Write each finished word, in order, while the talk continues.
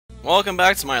Welcome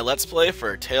back to my Let's Play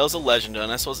for Tales of Legendia,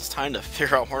 and I suppose it's time to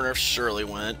figure out where Shirley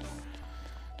went.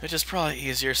 Which is probably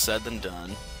easier said than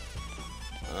done.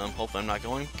 Hope I'm not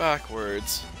going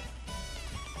backwards.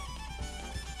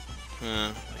 Are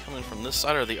they coming from this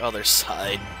side or the other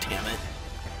side? Damn it.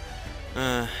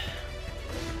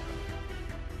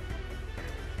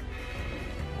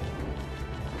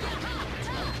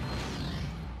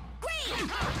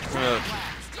 Okay.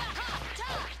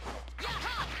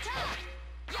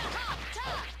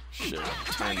 Shit,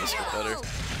 time this bit better.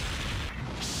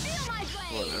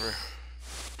 Whatever.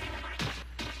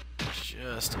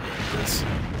 Just end this.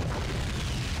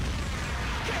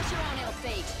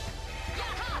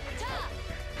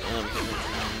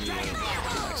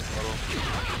 Next bottle.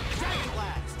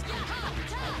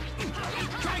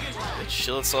 It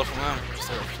shield itself from that. Or is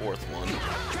there a fourth one?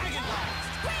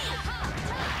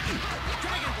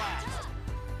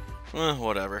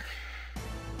 Whatever.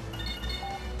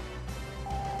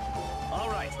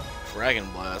 Alright. Dragon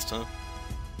Blast, huh?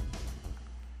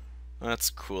 That's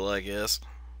cool, I guess.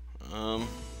 That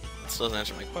still doesn't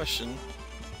answer my question.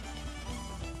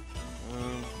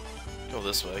 Go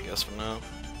this way, I guess, for now.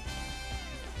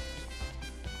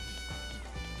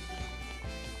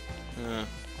 I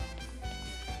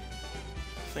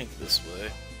think this way.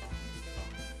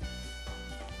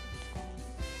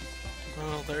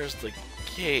 Well, there's the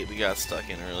gate we got stuck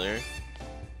in earlier.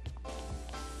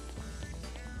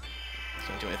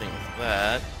 Can't do anything with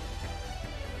that.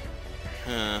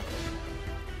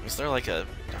 Is there like a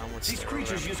downward stair? These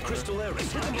creatures use crystal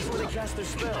arrows. Hit them before they cast their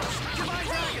spells. Divine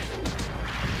Dragon!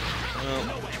 Well,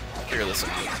 figure this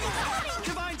out.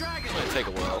 Divine Dragon! Might take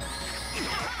a while.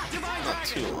 Divine Not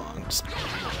too long. Just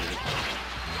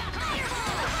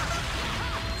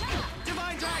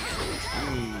Divine Dragon!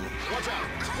 Watch out!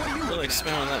 What are you really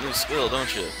expand on that new skill,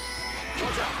 don't you?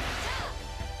 Watch out!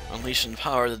 Unleash and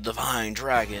power the Divine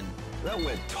Dragon. That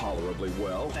went tolerably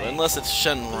well. But unless it's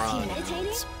Shenron,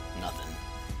 it's nothing.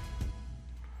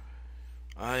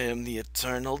 I am the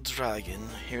Eternal Dragon,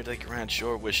 here to grant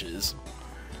your wishes.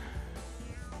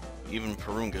 Even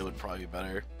Purunga would probably be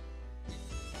better.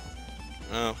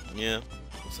 Oh, yeah.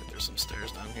 Looks like there's some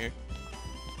stairs down here.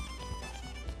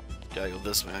 Gotta go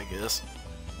this way, I guess.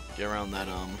 Get around that,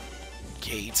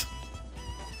 gate.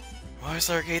 Why is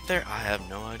there a gate there? I have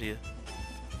no idea.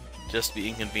 Just be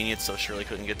inconvenient so Shirley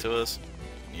couldn't get to us?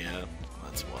 Yeah,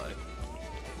 that's why.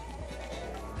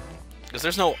 Because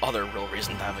there's no other real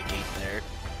reason to have a gate there.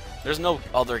 There's no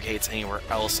other gates anywhere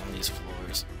else on these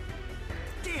floors.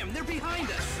 Damn, they're behind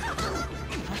us!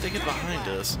 How'd they get behind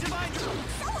us?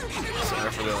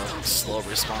 Sorry for the slow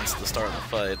response at the start of the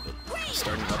fight, but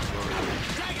starting up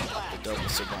for the Devil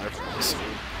Survivor episode.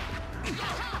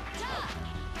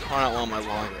 Probably not one of my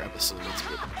longer episodes,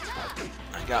 but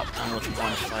I got done with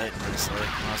one fight and it's like,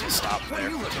 might as well stop there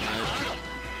for tonight.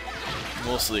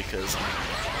 Mostly because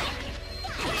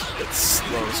it's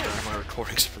slow starting my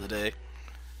recordings for the day.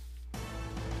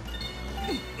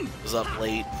 I was up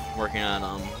late working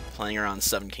on playing around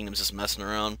Seven Kingdoms, just messing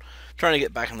around, trying to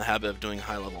get back in the habit of doing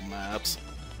high-level maps.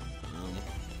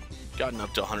 Gotten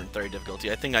up to 130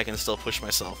 difficulty. I think I can still push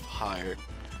myself higher,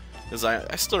 because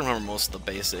I still remember most of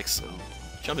the basics, so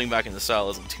jumping back into style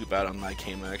isn't too bad on my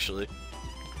game, actually.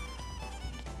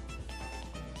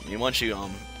 I mean, once you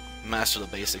master the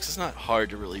basics, it's not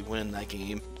hard to really win that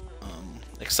game,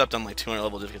 except on like 200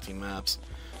 level difficulty maps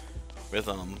with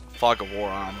Fog of War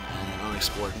on an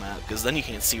unexplored map, because then you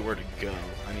can't see where to go.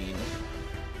 I mean,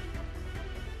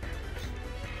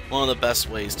 one of the best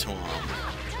ways to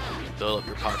build up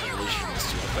your population is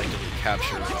to effectively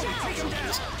capture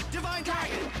villages.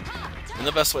 And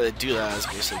the best way to do that is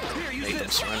basically make them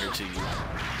surrender to you,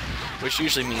 which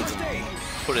usually means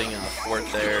putting a fort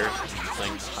there,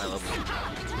 playing high level,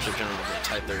 which are generally get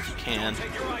tight there if you can,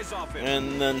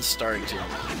 and then starting to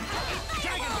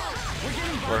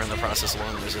work in the process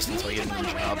along the resistance by getting them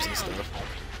jobs and stuff.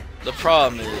 The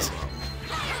problem is,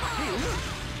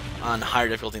 on higher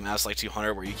difficulty maps like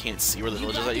 200 where you can't see where the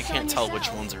villages are, you can't tell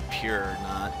which ones are pure or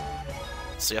not.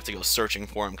 So you have to go searching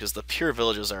for them, because the pure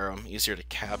villages are easier to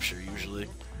capture usually.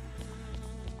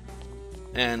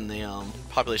 And the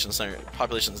populations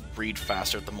breed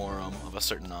faster the more of a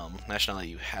certain nationality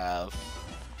you have.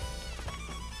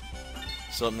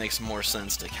 So it makes more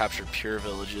sense to capture pure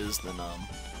villages than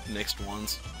mixed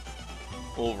ones.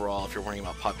 Overall, if you're worrying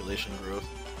about population growth.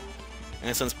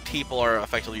 And since people are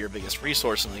effectively your biggest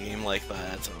resource in a game like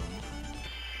that,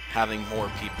 having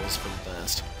more people is for the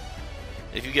best.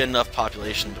 If you get enough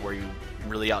population to where you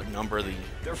really outnumber the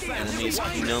enemy's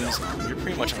kingdoms, you're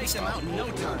pretty much unstoppable.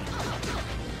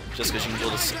 Just because you can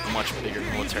build a much bigger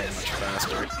military much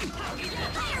faster.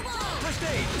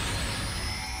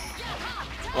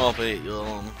 Well, but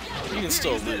you can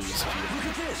still lose if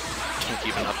you don't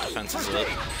keep enough defenses up.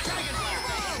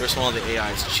 There's one of the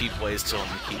AI's cheap ways to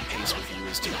keep pace with you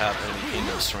is to have enemy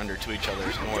kingdoms surrender to each other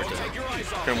in order to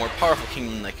create a more powerful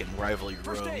kingdom that can rival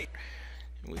your own,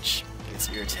 which gets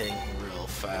irritating real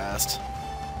fast.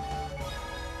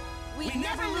 We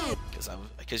never lose.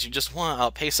 Because you just want to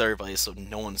outpace everybody so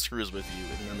no one screws with you,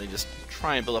 and then they just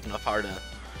try and build up enough power to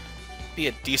be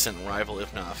a decent rival,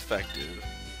 if not effective.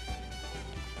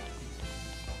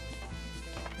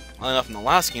 Oddly enough, in the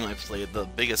last game I played, the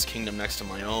biggest kingdom next to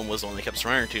my own was the one they kept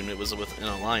surrendering to, and it was with an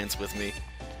alliance with me.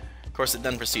 Of course, it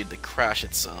then proceeded to crash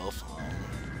itself.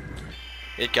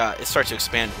 It started to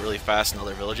expand really fast in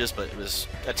other villages, but it was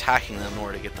attacking them in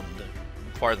order to get them to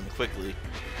acquire them quickly,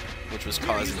 which was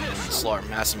causing them to slaughter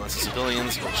massive amounts of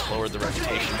civilians, which lowered the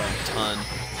reputation by a ton,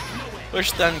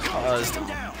 which then caused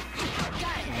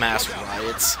mass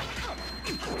riots,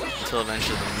 until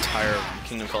eventually the entire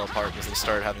kingdom fell apart because they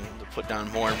started having to put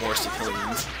down more and more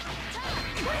civilians,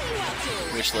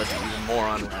 which led to even more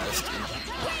unrest, and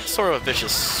sort of a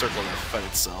vicious circle that fed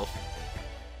itself,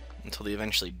 until they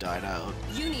eventually died out.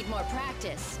 You need more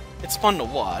practice. It's fun to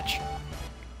watch.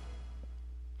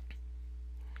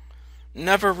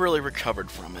 Never really recovered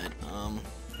from it.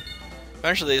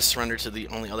 Eventually they surrendered to the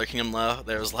only other kingdom that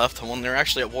was left, the one they're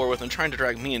actually at war with and trying to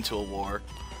drag me into a war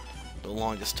the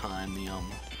longest time, the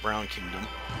Brown Kingdom.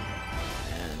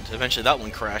 And eventually that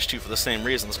one crashed too for the same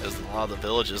reasons, because a lot of the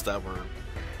villages that were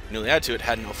newly added to it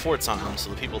had no forts on them, so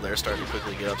the people there started to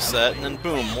quickly get upset, and then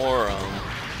boom, more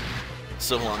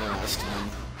civil unrest,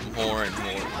 and more and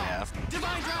more, yeah.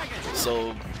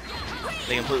 So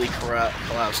they completely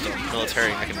collapsed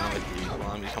military and economically,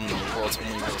 while becoming the world's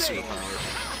only naval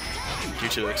superpower due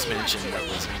to expansion that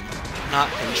was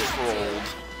not controlled.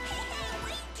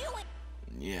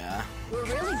 Yeah. We're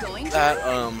really going to That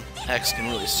X can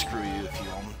really screw you if you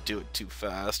do it too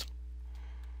fast.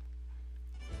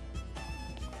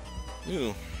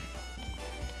 Ooh.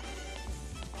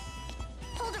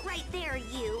 Hold it right there,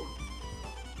 you.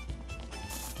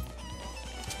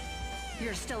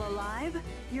 You're still alive?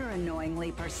 You're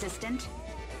annoyingly persistent.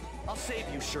 I'll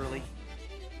save you, Shirley.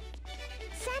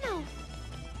 Seno.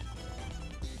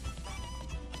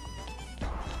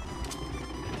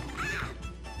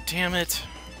 Damn it.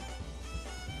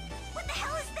 What the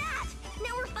hell is that?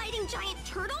 Now we're fighting giant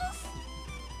turtles?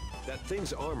 That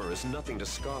thing's armor is nothing to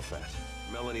scoff at.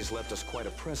 Melanie's left us quite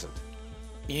a present.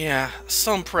 Yeah,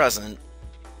 some present.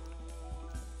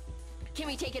 Can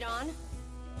we take it on?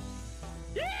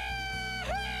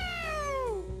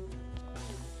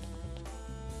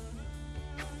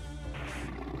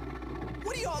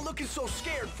 What are y'all looking so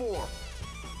scared for?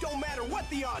 Don't matter what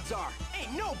the odds are.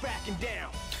 Ain't no backing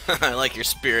down. I like your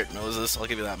spirit, Moses. I'll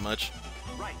give you that much.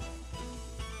 Right.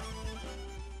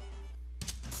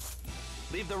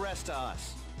 Leave the rest to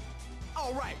us.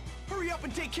 All right. Hurry up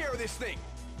and take care of this thing.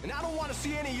 And I don't want to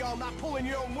see any of y'all not pulling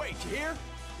your own weight, you hear?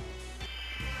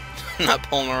 Not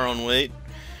pulling our own weight.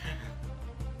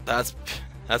 That's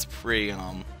pretty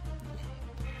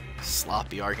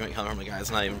sloppy argument coming from a guy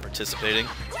that's not even participating.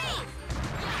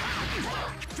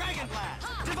 Dragon Blast!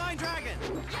 Divine Dragon!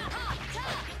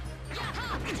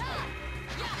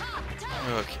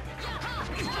 Okay.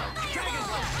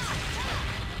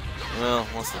 Well,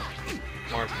 once the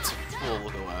market's full, we'll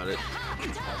go at it.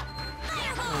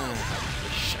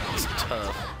 This shot is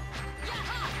tough.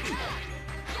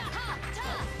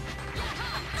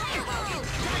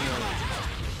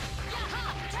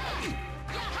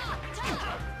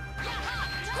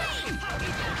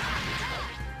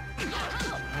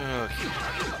 Okay.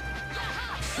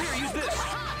 Here, use this!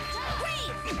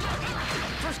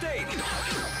 First aid!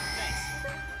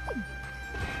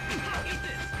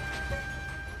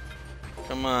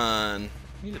 Come on.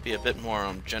 You need to be a bit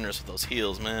more generous with those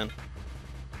heals, man.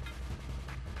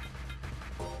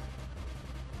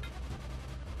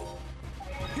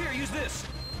 Here, use this!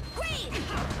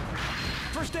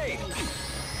 First aid!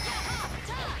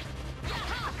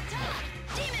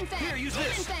 Demon Fang! Here, use Demon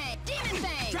this. Fang! Demon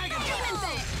Fang! Dragon Demon Blast.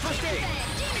 Fang! First Demon aid. Fang!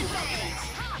 Demon Fang!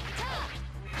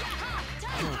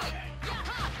 Okay.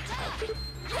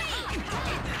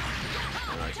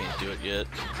 No, I can't do it yet.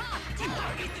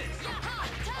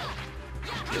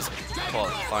 Guess I can call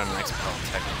it final X battle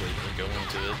technically to go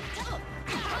into it.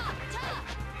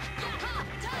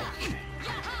 Okay.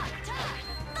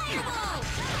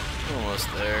 Almost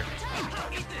there.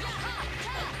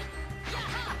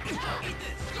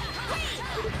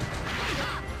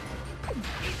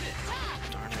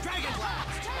 Darn it. Dragon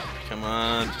Blast! Come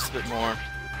on, just a bit more.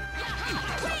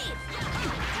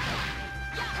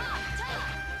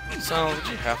 So, did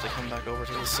you have to come back over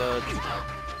to the side?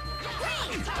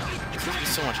 This would be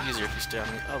so much easier if you stay on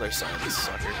the other side of this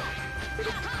sucker.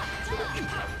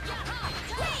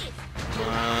 Come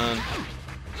on.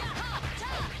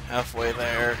 Halfway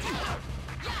there.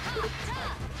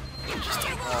 Just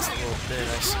that last little bit,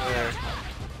 I swear.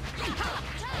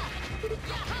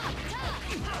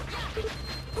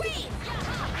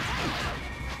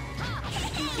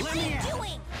 Let me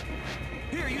out.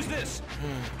 Here, use this.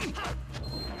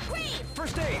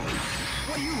 First aid.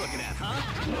 What are you looking at, huh?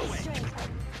 No way.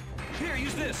 Here,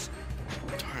 use this.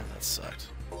 Darn, that sucked.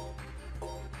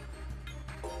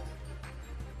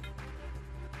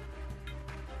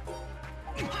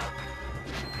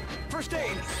 First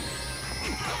aid.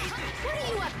 What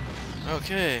are you up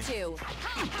Okay, to?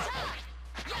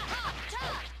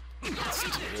 let's do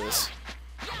this.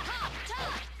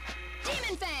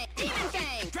 Demon Fang! Demon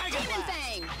Fang! Dragon Demon Blast.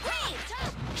 Fang!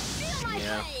 Wait! Feel my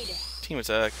Yeah. blade! Team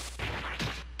attack.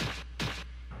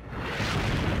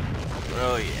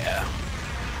 Oh yeah.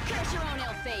 Curse your own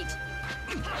ill fate!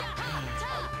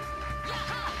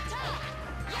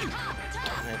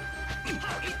 Darn it.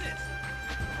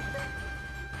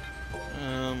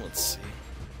 Let's see.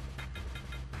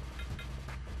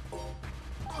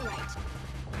 Alright.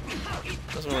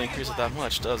 Doesn't really increase it that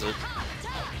much, does it?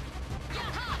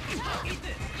 I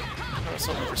was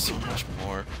hoping for so much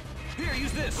more. Here,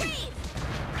 use this. Demon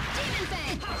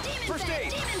Fang! Demon First Fang!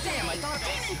 aid. Demon Fang! Damn, I thought-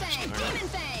 Demon Fang! Demon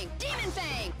Fang! Demon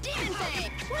Fang! Demon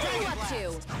Fang! What are you up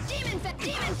to? Demon Fang!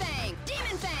 Demon Fang!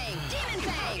 Demon Fang! Demon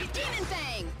Fang! Demon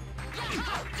Fang!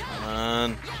 Come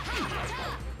on.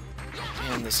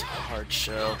 Damn this hard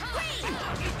shell.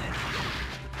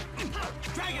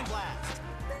 Dragon Blast.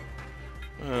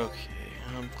 Okay,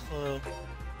 I'm close.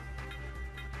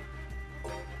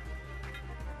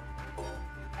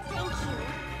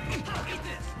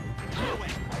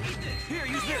 Here,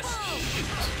 use this.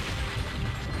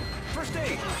 First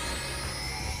aid.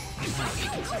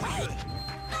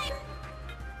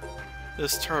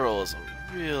 This turtle is a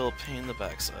real pain in the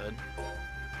backside.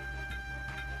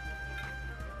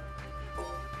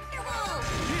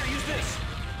 Here, use this.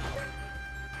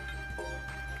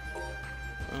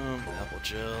 Apple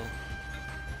gel.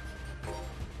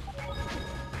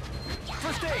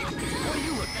 First aid. What are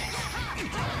you looking at?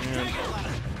 And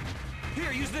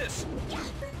Here, use this.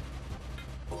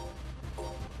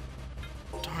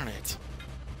 darn it.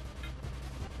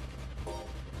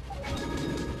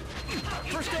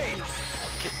 First aid.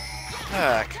 Get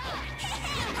back.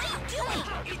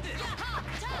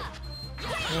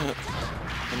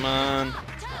 Come on.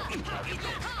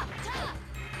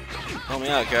 Help me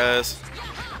out, guys.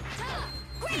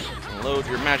 Load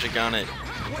your magic on it.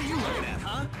 What are you looking at,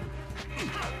 huh?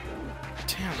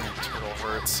 Damn, that turtle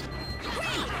hurts.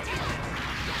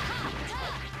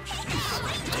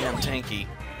 Damn tanky.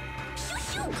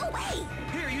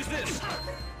 Here, use this.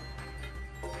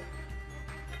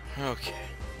 Okay.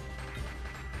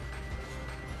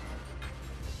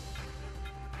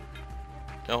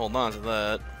 Gotta hold on to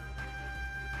that.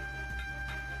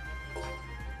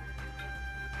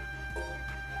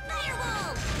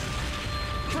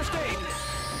 First aid.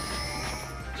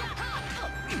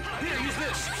 Here, use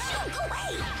this.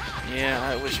 Yeah,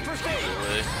 I wish you First could aid. go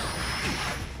away.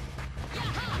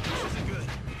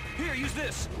 Here, use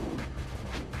this.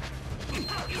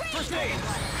 First aid.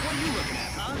 What are you looking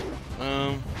at, huh?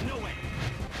 No way.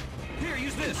 Here,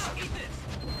 use this.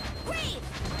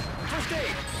 First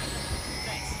aid.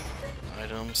 Thanks.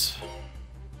 Items.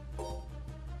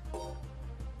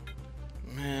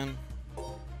 Man.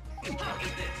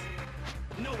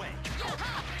 No way.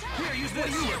 Here, use this. What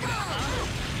are you looking at, huh?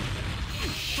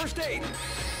 First aid. Thanks.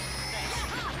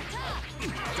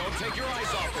 Don't take your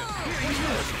eyes off it. Here, use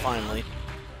this. Finally.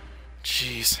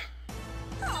 Jeez.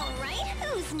 Alright,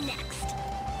 who's next?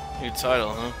 New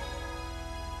title, huh?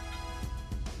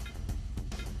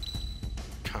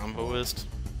 Comboist?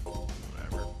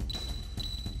 Whatever.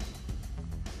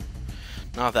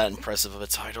 Not that impressive of a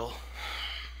title.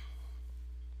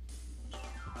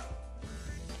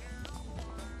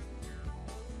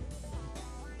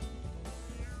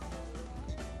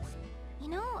 You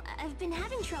know, I've been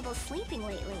having trouble sleeping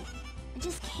lately. I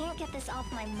just can't get this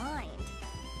off my mind.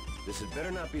 This had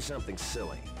better not be something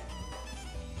silly.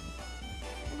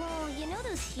 Well, you know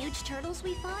those huge turtles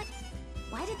we fought?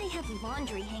 Why did they have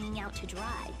laundry hanging out to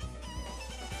dry?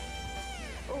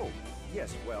 Oh,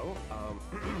 yes, well,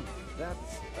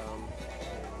 that's,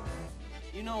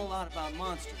 You know a lot about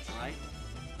monsters, right?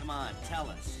 Come on, tell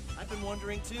us. I've been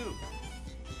wondering too.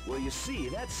 well, you see,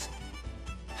 that's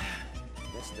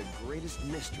the greatest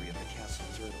mystery of the Castle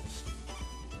Turtles.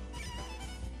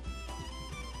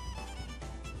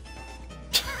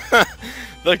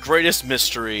 The greatest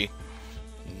mystery.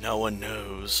 No one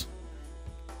knows.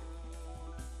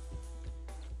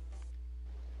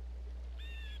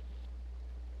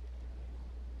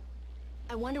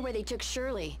 I wonder where they took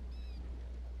Shirley.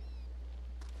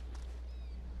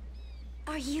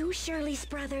 Are you Shirley's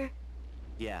brother?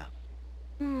 Yeah.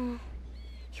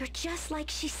 You're just like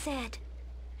she said.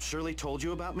 Shirley told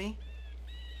you about me?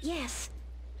 Yes,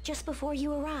 just before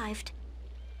you arrived.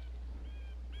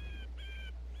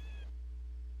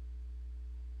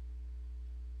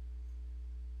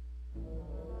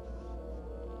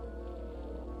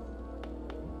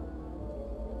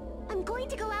 I'm going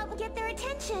to go out and get their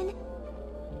attention.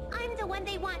 I'm the one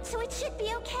they want, so it should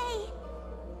be okay.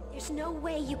 There's no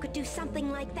way you could do something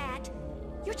like that.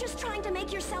 You're just trying to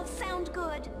make yourself sound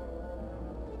good.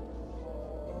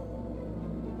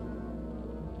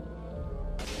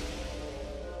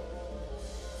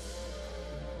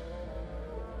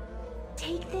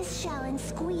 Take this shell and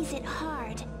squeeze it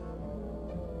hard.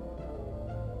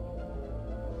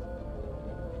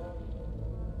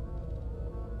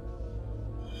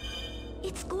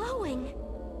 It's glowing.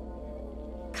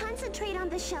 Concentrate on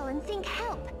the shell and think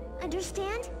help.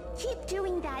 Understand? Keep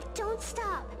doing that. Don't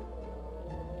stop.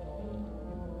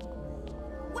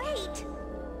 Wait!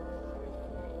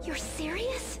 You're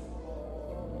serious?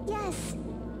 Yes.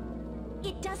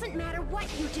 It doesn't matter what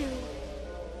you do.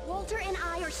 Walter and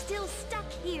I are still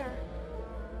stuck here.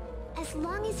 As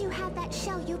long as you have that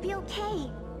shell, you'll be okay.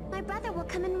 My brother will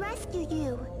come and rescue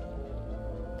you.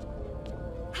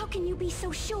 How can you be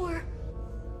so sure?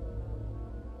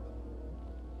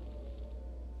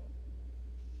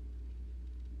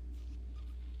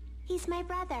 He's my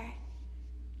brother.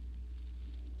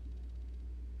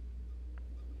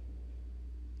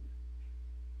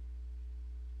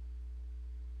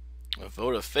 A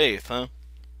vote of faith, huh?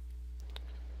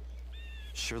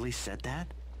 Shirley said that?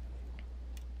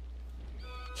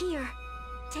 Here,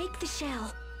 take the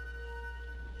shell.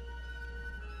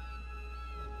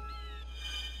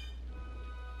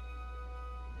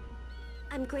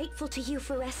 I'm grateful to you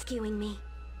for rescuing me.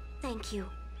 Thank you.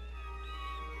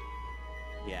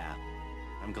 Yeah.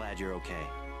 I'm glad you're okay.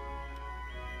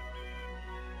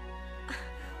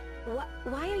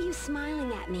 Why are you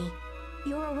smiling at me?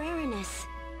 You're a rareness.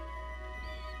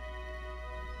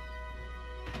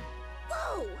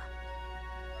 Whoa!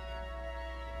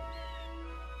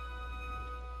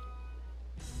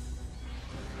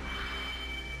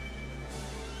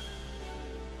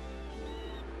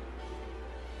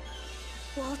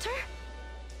 Walter?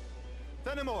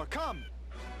 Fenimore, come!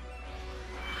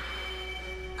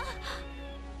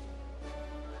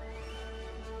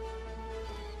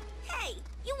 Hey,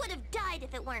 you would have died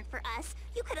if it weren't for us.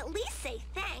 You could at least say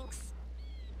thanks.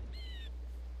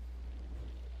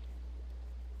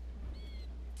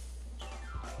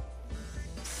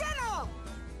 Settle!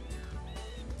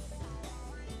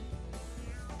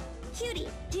 Cutie,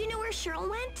 do you know where Shirley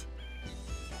went?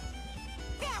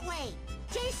 That way!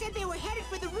 Jay said they were headed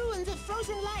for the ruins of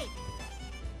Frozen Lake.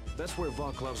 That's where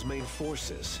Vaclav's main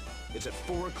force is. It's at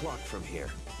 4 o'clock from here.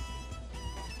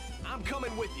 I'm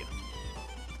coming with you.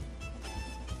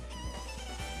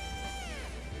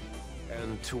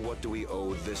 And to what do we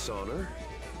owe this honor?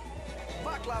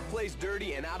 Vaclav plays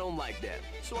dirty and I don't like that.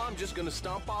 So I'm just gonna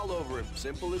stomp all over him.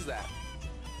 Simple as that.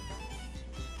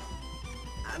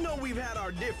 I know we've had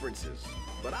our differences,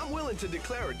 but I'm willing to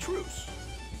declare a truce.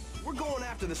 We're going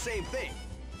after the same thing,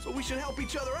 so we should help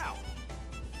each other out.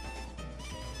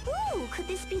 Ooh, could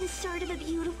this be the start of a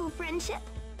beautiful friendship?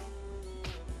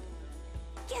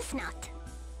 Guess not.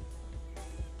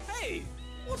 Hey,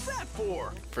 what's that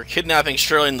for? For kidnapping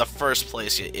Shirley in the first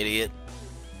place, you idiot.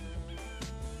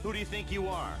 Who do you think you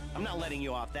are? I'm not letting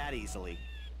you off that easily.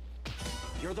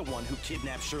 You're the one who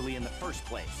kidnapped Shirley in the first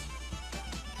place.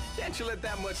 Can't you let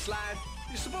that much slide?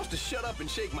 You're supposed to shut up and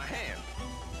shake my hand.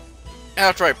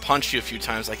 After I punch you a few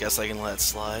times, I guess I can let it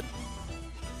slide.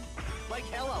 Like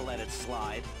hell I'll let it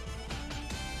slide.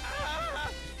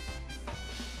 Ah!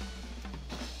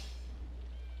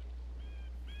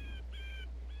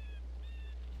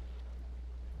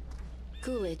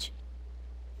 Coolidge.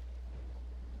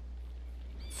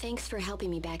 Thanks for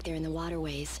helping me back there in the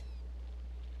Waterways.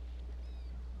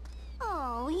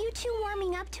 Oh, you two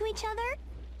warming up to each other?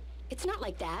 It's not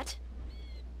like that.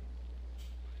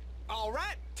 All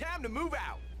right, time to move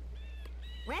out.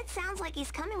 Red sounds like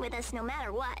he's coming with us no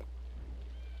matter what.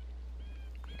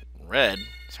 Red?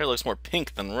 His hair looks more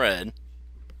pink than red.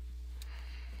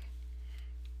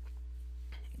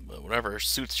 But whatever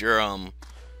suits your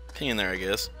opinion there, I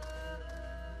guess.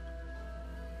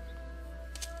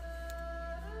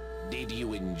 Did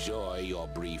you enjoy your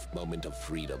brief moment of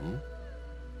freedom?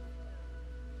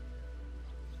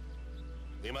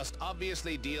 We must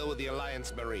obviously deal with the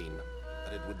Alliance Marine,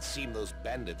 but it would seem those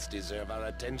bandits deserve our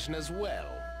attention as well.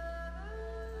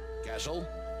 Cashel,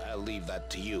 I'll leave that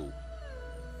to you.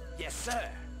 Yes, sir.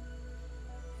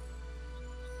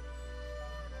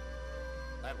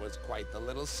 That was quite the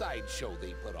little sideshow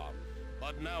they put on.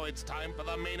 But now it's time for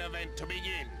the main event to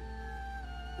begin.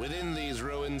 Within these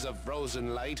ruins of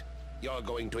frozen light, you're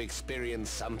going to experience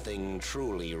something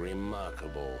truly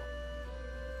remarkable.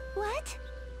 What?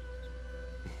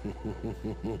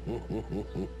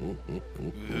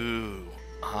 Ooh,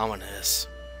 ominous.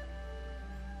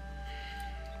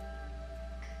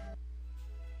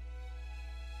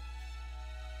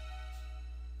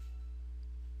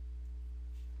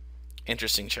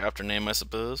 Interesting chapter name, I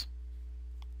suppose.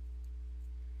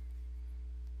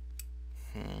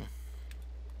 Well,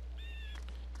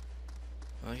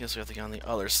 I guess we have to get on the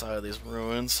other side of these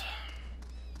ruins.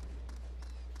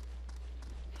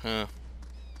 Huh.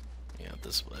 Yeah,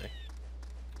 this way.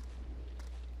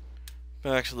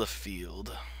 Back to the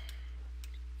field.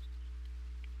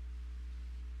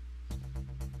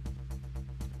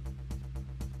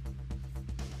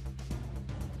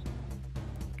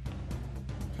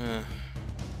 Huh.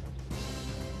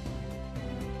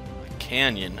 A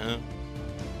canyon, huh?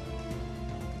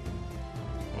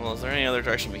 Well, is there any other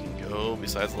direction we can go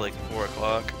besides like 4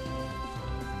 o'clock?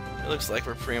 It looks like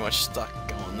we're pretty much stuck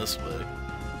going this way.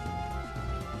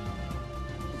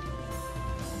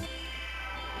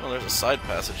 Well, there's a side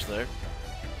passage there.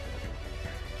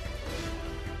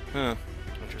 Huh.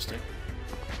 Interesting.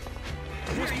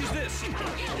 Here, use this.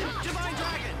 Divine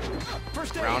Dragon.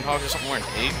 First aid. Groundhogs are something wearing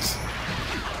eggs?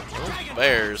 Those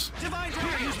bears. Divine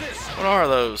Dragon. Here, use this. What are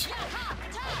those?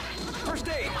 First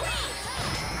aid.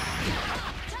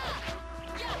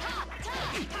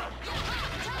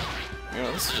 You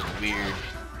know, this is just weird.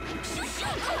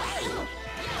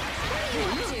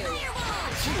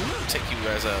 Take you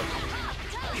guys out.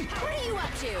 What are you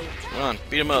up to? Come on,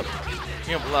 beat him up.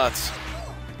 Beat him up lots. I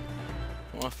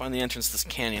want to find the entrance to this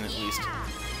canyon at least.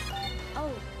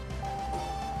 Oh,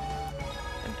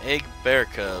 An egg bear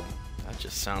cub. That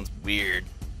just sounds weird.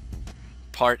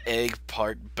 Part egg,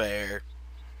 part bear.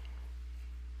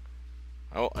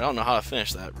 Oh, I don't know how to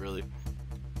finish that really.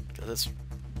 Because it's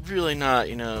really not,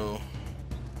 you know,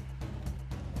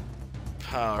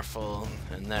 powerful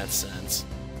in that sense.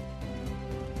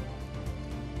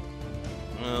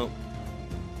 Well,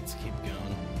 let's keep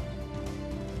going.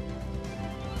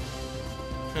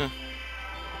 Huh.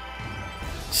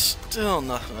 Still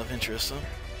nothing of interest, huh?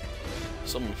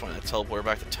 Someone find a teleporter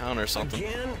back to town or something.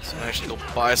 So I actually go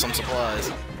buy some supplies.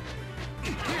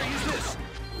 Here, use this.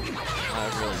 I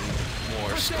really need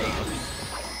more stuff.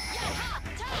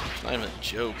 It's not even a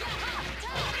joke.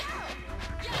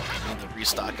 I need to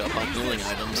restock up on healing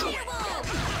items.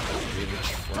 Maybe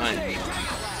trying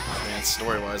to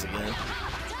story-wise again.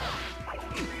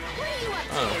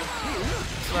 Oh.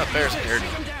 So that bear's hair.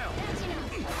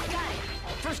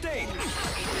 First aid.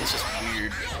 It's just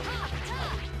weird.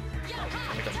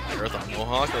 Like a marathon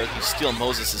mohawk, or like you steal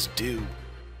Moses' due.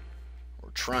 Or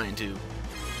trying to.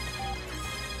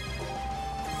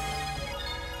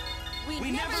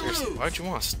 we never Seriously, lose. why'd you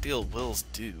want to steal Will's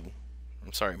due?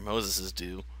 I'm sorry, Moses'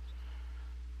 due.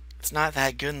 It's not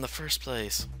that good in the first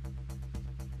place.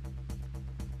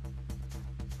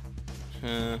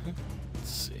 Let's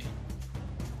see.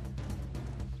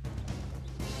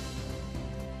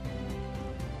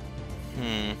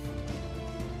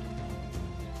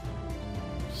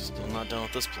 Still not done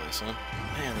with this place, huh?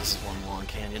 Man, this is one long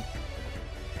canyon.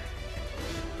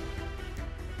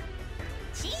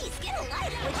 Jeez, get a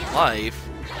life, would you? Life?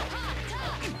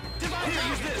 Here,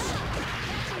 use this.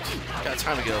 Got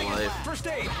time to get a life. First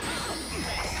aid.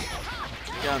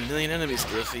 We got a million enemies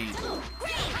to defeat.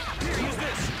 Here, use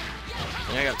this.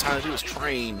 All I got time to do is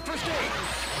train. First aid.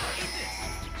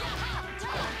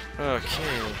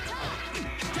 Okay.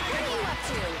 What are you up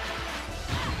to?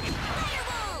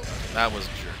 That was a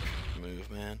jerk move,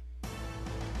 man.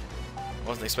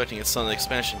 Wasn't expecting its son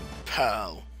expansion.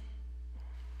 Pow!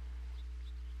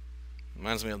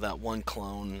 Reminds me of that one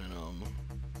clone in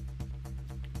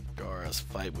Gaara's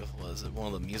fight with, was it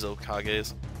one of the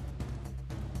Mizokages?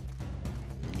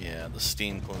 Yeah, the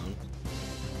steam clone.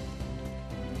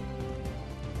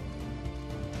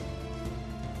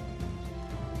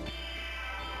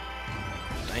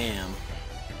 Damn.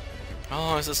 How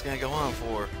long is this gonna go on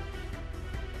for?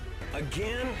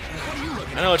 Again? What are you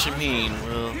looking I know what you mean,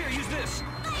 Will. Here, use this.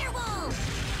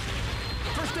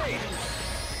 First aid.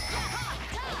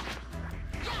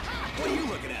 What are you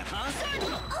looking at, huh?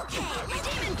 Okay,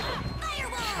 demon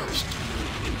firewall.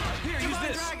 Here, use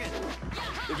this.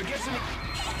 If it gets any...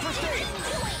 First aid.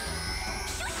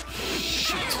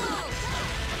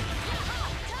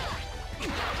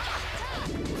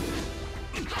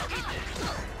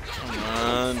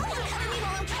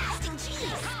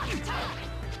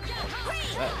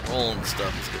 rolling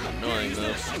stuff is getting annoying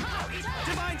though.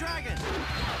 Divine Dragon!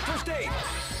 First aid!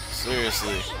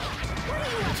 Seriously.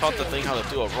 I taught the thing how to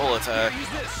do a roll attack. Use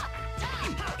this!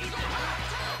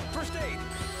 First aid!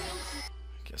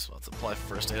 Guess we'll have to apply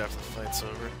first aid after the fight's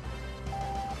over.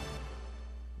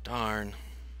 Darn.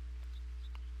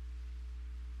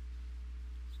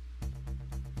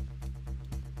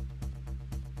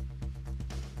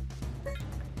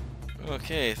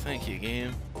 Okay, thank you,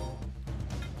 game.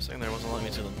 Saying there wasn't letting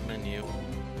me to the menu.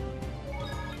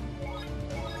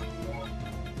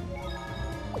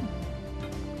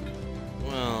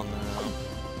 Well, no.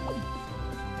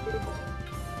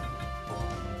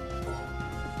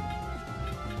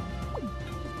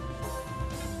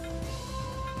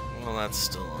 Well, that's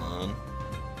still on.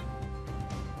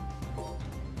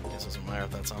 Guess it doesn't matter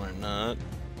if that's on or not.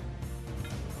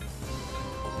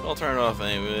 I'll turn it off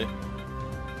anyway.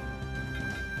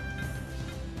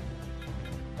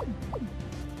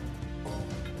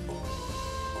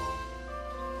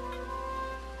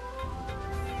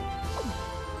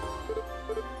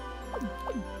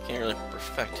 Can't really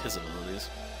perfect his abilities.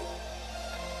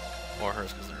 Or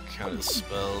hers, because they're counted as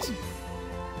spells.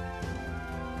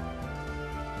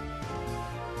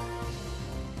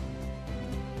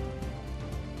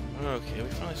 Okay, we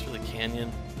finally through the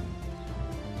canyon.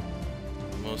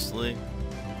 Mostly.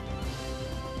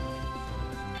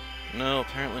 No,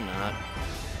 apparently not.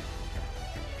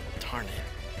 Darn it.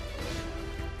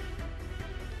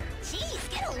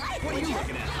 Jeez, get a life, What are would you ya?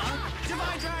 looking at, huh?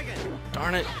 Divine Dragon!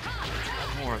 Darn it.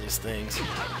 More of these things.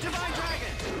 Divine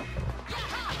Dragon!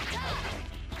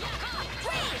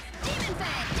 Demon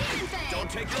Fang! Demon Fang! Don't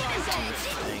take your eyes off it!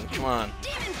 Thing. Come on.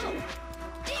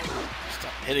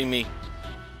 Stop hitting me. I'm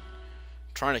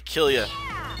trying to kill you.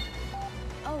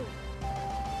 Oh,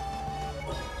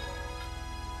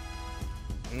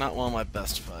 Not one of my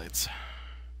best fights.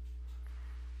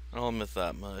 I'll admit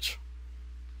that much.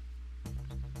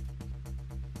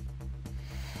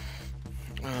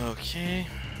 Okay.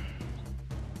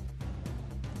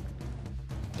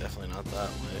 Definitely not that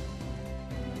way.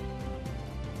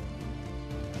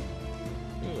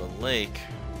 Ooh, a lake.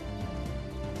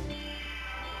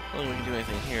 I don't think we can do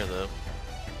anything here, though.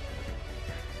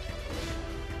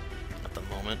 At the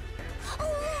moment.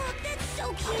 Oh, look, that's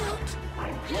so cute.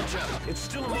 Watch out, it's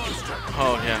still a monster!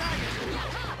 Oh, yeah.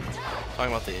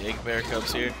 Talking about the egg bear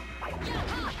cubs here.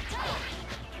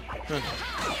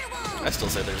 I still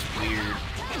say there's weird.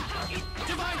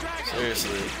 Divine Dragon!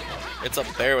 Seriously. It's a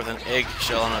bear with an egg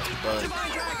shell on its butt.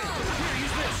 Divine Dragon! Here,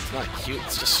 use this! It's not cute,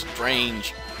 it's just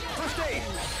strange. First aid!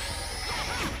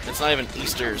 It's not even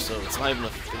Easter, so it's not even a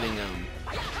fitting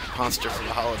monster for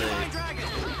the holiday. Divine Dragon! I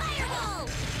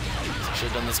should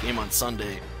have done this game on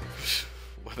Sunday.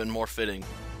 Would have been more fitting.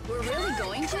 we're really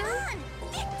going to?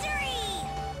 Victory!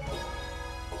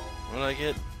 What did I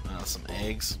get? Some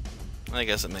eggs. I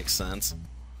guess it makes sense.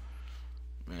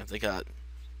 I mean, if they got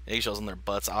eggshells in their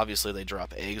butts, obviously they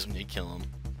drop eggs when you kill them.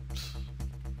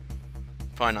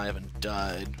 Probably not even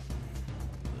died.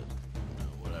 But, no,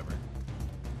 whatever.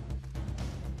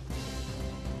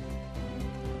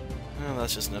 Oh,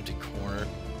 that's just an empty corner.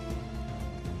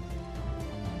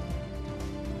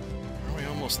 Are we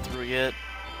almost through yet?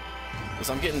 Because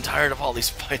I'm getting tired of all these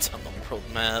fights on the world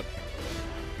map.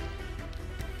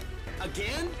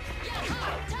 Again?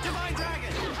 Divine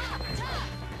Dragon!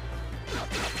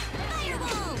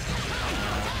 Fireball!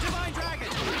 Divine Dragon!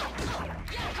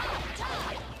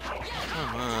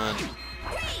 Come on.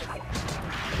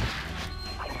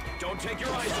 Don't take your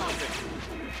eyes off it!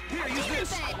 Here, use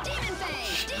this! Demon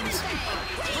Fang! Demon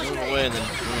Fang! Move away and then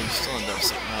boom, still end up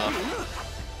setting off.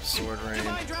 Sword rain.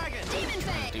 Divine Dragon! Demon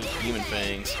Fang! Do demon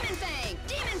fangs. Demon Fang!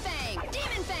 Demon Fang!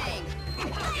 Demon Fang!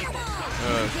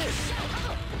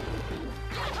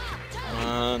 Come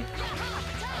on.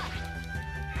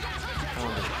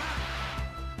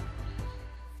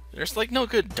 There's like no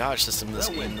good dodge system in this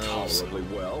game though. So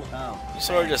well. you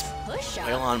sort of just Push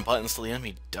wail up! on buttons till the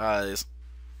enemy dies.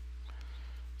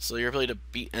 So your ability to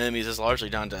beat enemies is largely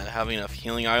down to having enough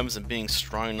healing items and being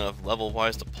strong enough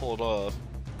level-wise to pull it off.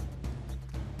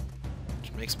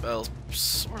 Which makes battles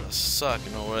sort of suck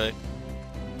in a way.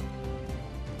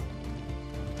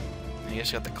 I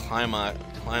guess you got the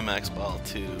climax battle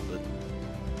too, but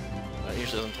that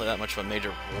usually doesn't play that much of a major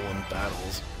role in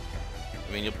battles.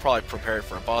 I mean, you'll probably prepare it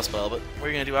for a boss battle, but what are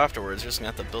you going to do afterwards? You're just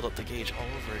going to have to build up the gauge all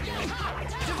over again.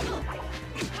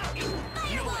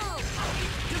 Demon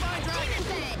Fang!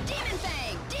 Demon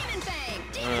Fang! Demon Fang!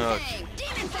 Demon Fang!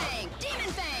 Demon Fang! Demon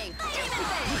Fang! Demon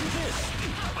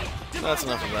Fang! That's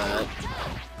enough of that.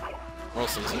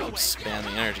 Mostly because I keep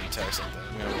spamming energy attacks like that.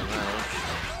 I'm going to run out.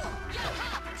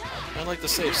 I'd like to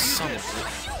save some of it.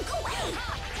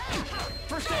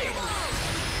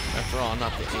 After all, I'm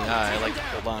not the AI. I like to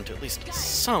hold on to at least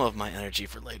some of my energy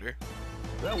for later.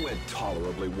 That went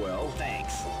tolerably well.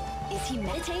 Thanks. Is he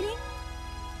meditating?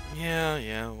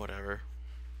 Yeah, whatever.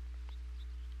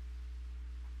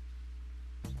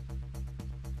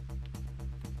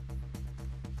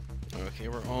 Okay,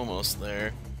 we're almost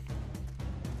there.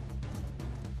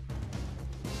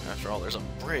 After all, there's a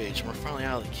bridge, and we're finally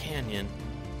out of the canyon.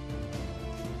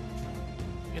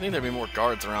 You'd think there'd be more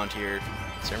guards around here,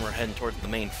 so we're heading towards the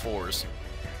main force.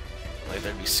 Like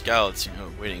there'd be scouts, you know,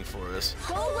 waiting for us.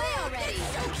 Go away already!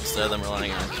 Instead of them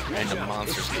relying on random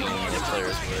monsters getting in the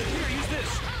player's way.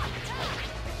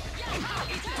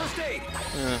 First aid.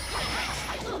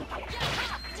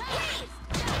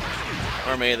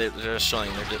 Or maybe they're just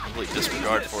showing their complete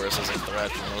disregard for us as a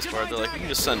threat for the most part. They're like, we can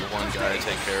just send one guy to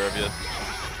take care of you.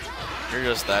 You're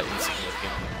just that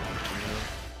insignificant. You know?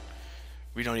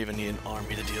 We don't even need an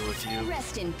army to deal with you.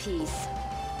 Rest in peace.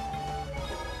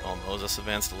 Oh, Moses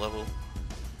advanced a level.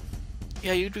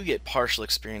 Yeah, you do get partial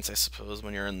experience, I suppose,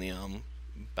 when you're in the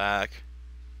back.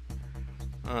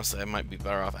 Honestly, I might be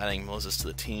better off adding Moses to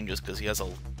the team just because he has a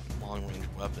long-range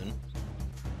weapon.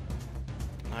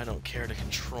 I don't care to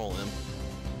control him.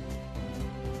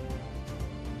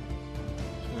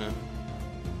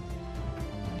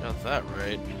 Got that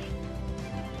right.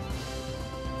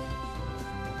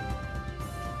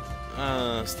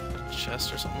 Is that a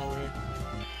chest or something over here?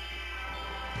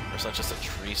 Or is that just a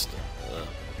tree stump?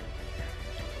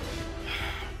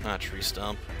 Not a tree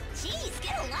stump. Jeez,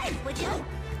 get a life, would you?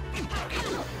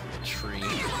 Tree.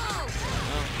 Oh,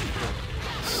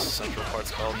 central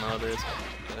part's called nowadays.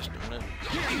 Gosh darn it.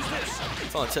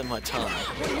 It's on the tip of my tongue. On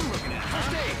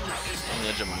the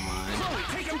edge of my mind.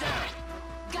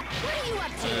 What are you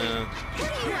up to?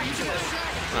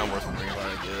 Not worth worrying about,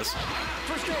 I guess. I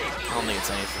don't think it's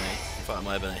anything. I thought it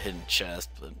might have been a hidden chest,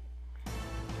 but...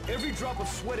 Every drop of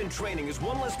sweat in training is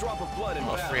one less drop of blood in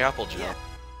Oh, battle. free apple gel.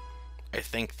 I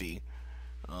think the...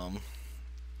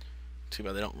 Too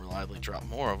bad they don't reliably drop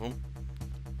more of them.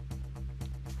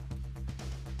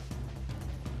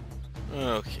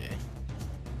 Okay.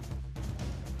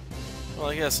 Well,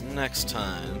 I guess next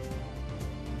time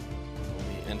we'll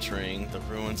be entering the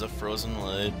ruins of Frozen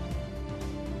Light.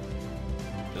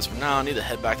 Because for now, I need to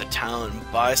head back to town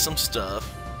and buy some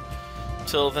stuff.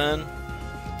 Till then,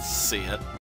 see ya.